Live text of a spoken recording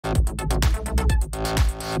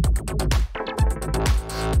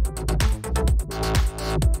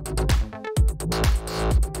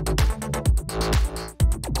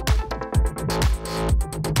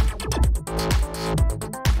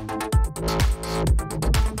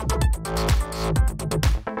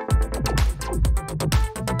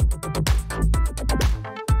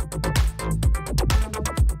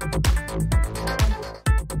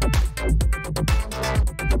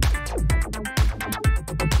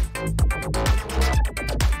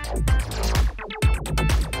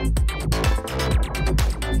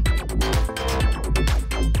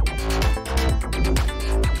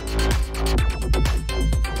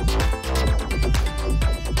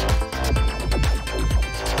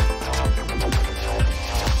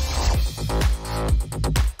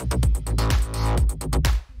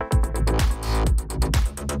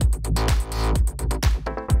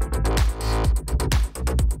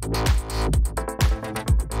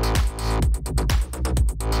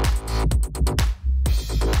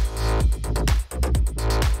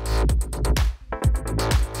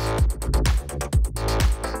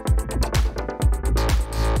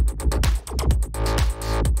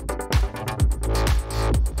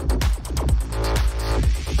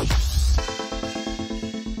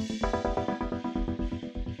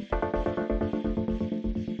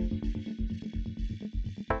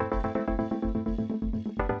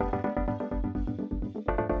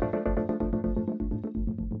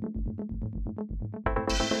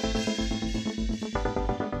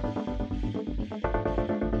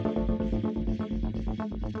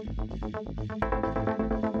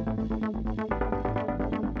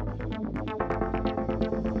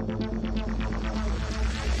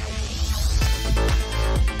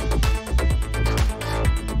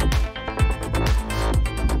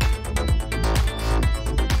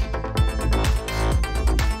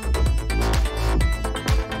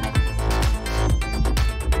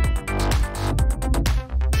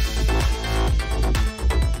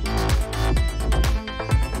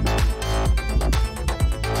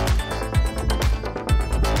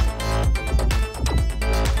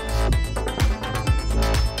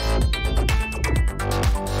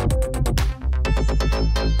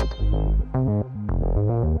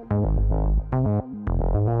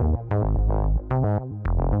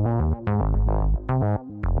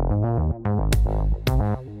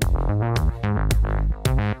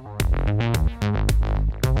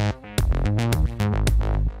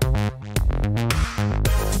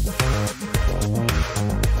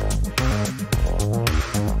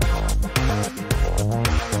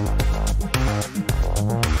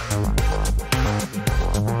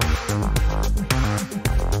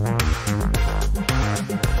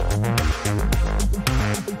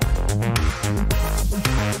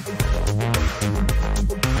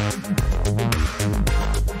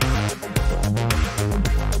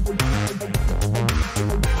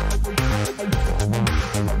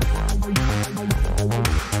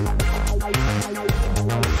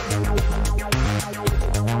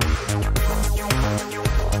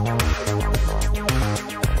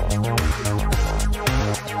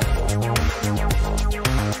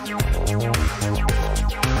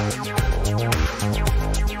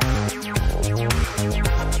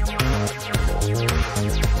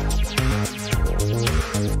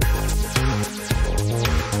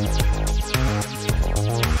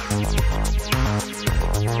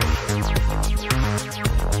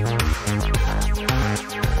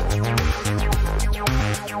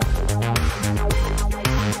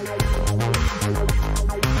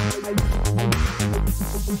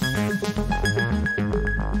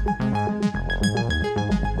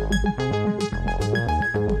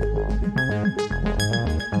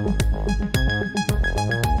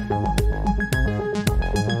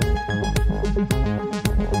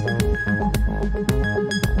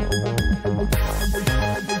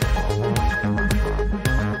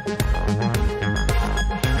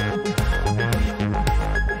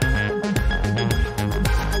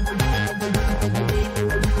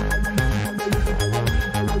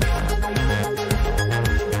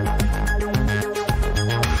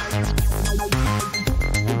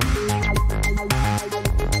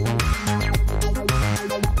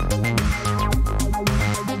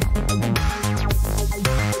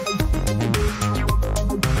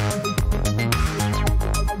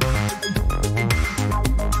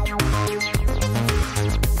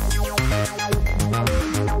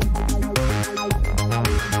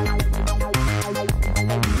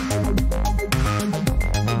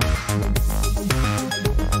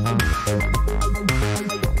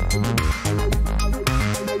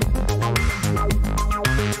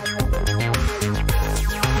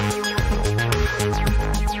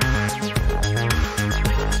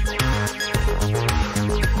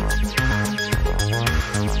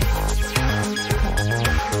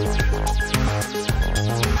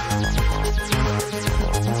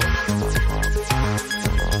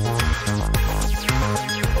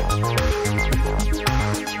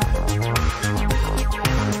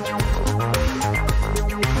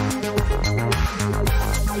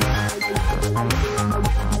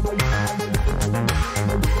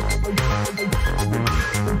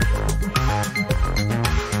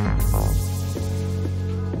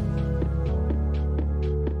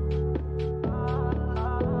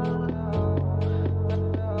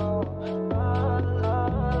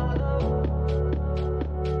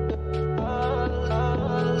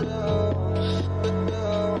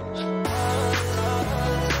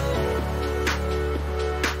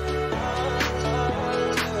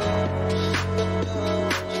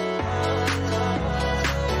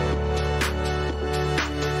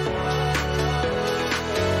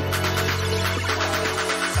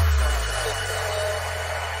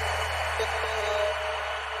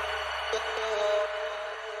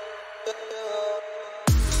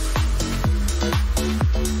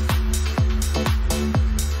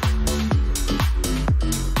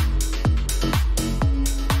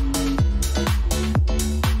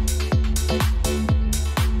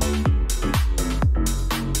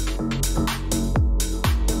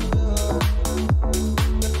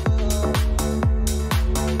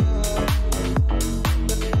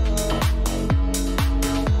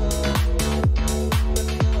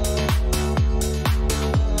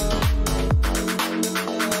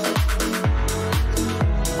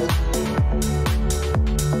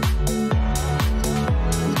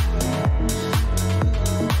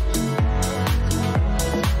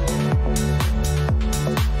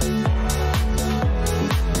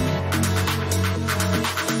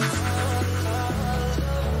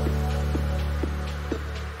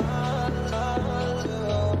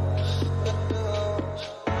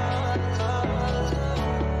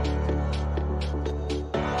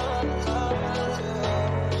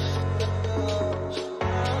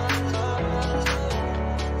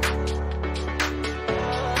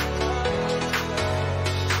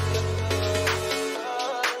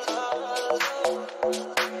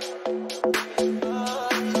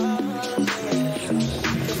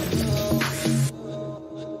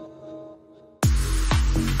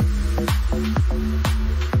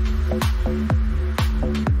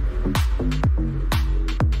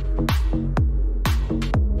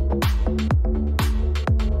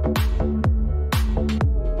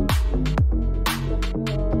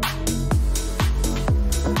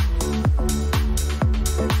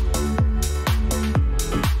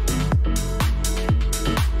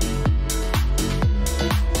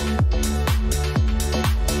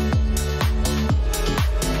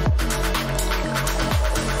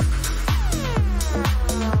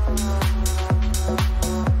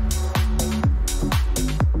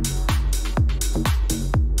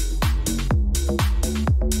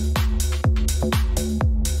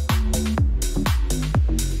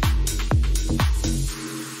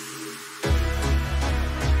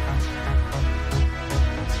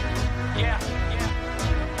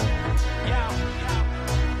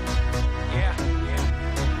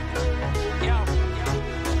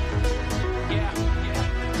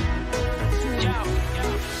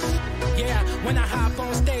When I hop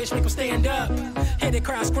on stage, make them stand up. Hit the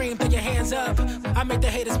crowd, scream, throw your hands up. I make the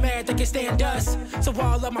haters mad, they can't stand us. So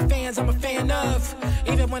all of my fans, I'm a fan of.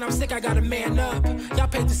 Even when I'm sick, I gotta man up. Y'all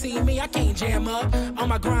paid to see me, I can't jam up. On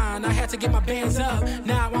my grind, I had to get my bands up.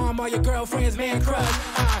 Now I'm all your girlfriend's man crush.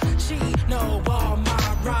 She know all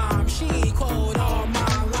my rhymes, she quote all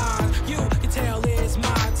my lines. You can tell it's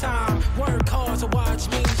my time. Work hard to watch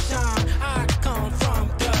me shine. I come from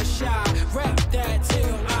the shy, rap that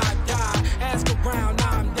till I die. Ask around,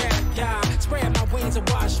 I'm that guy. Spread my wings and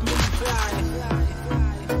watch me fly.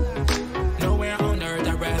 Nowhere on earth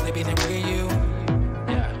I'd rather be than with you.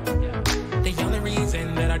 The only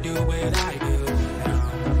reason that I do what I do.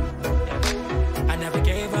 I never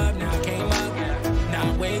gave up, now I came up. Now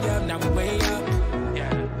I'm way up, now we way up.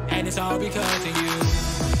 And it's all because of you.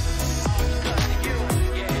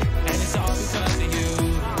 And it's all because of you.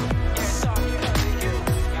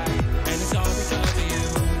 And it's all because of you.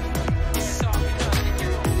 It's all because of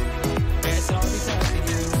you. It's all because of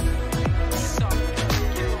you.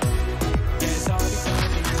 It's all because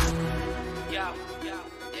of you.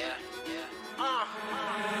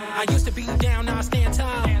 I used to be down, now I stand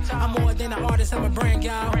tall. I'm more than an artist, I'm a brand,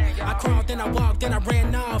 y'all. I crawled, then I walked, then I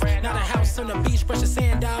ran off. Now the house on the beach, brush the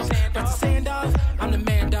sand off. Brush the sand off, I'm the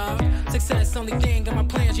man, dog. Success, only thing on my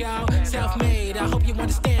plans, y'all. Self-made, I hope you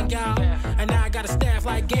understand, y'all. And now I got a staff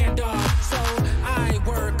like Gandalf. So I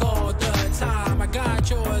work all the time. I got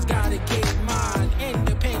yours, gotta get mine.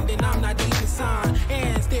 Independent, I'm not even signed.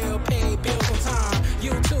 And still pay bills on time.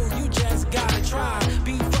 You too, you just gotta try.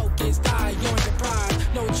 Be focused, die on your pride.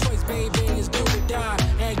 No choice, baby, it's do or die.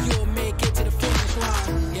 And you'll make it to the finish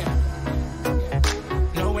line, yeah.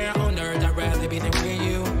 Nowhere on earth I'd rather be than with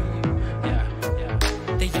you.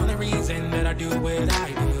 The only reason that I do what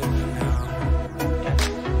I do.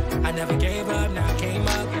 I never gave up, now I came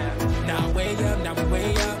up. Now I'm way up, now we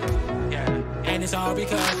way up. And it's all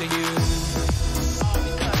because of you.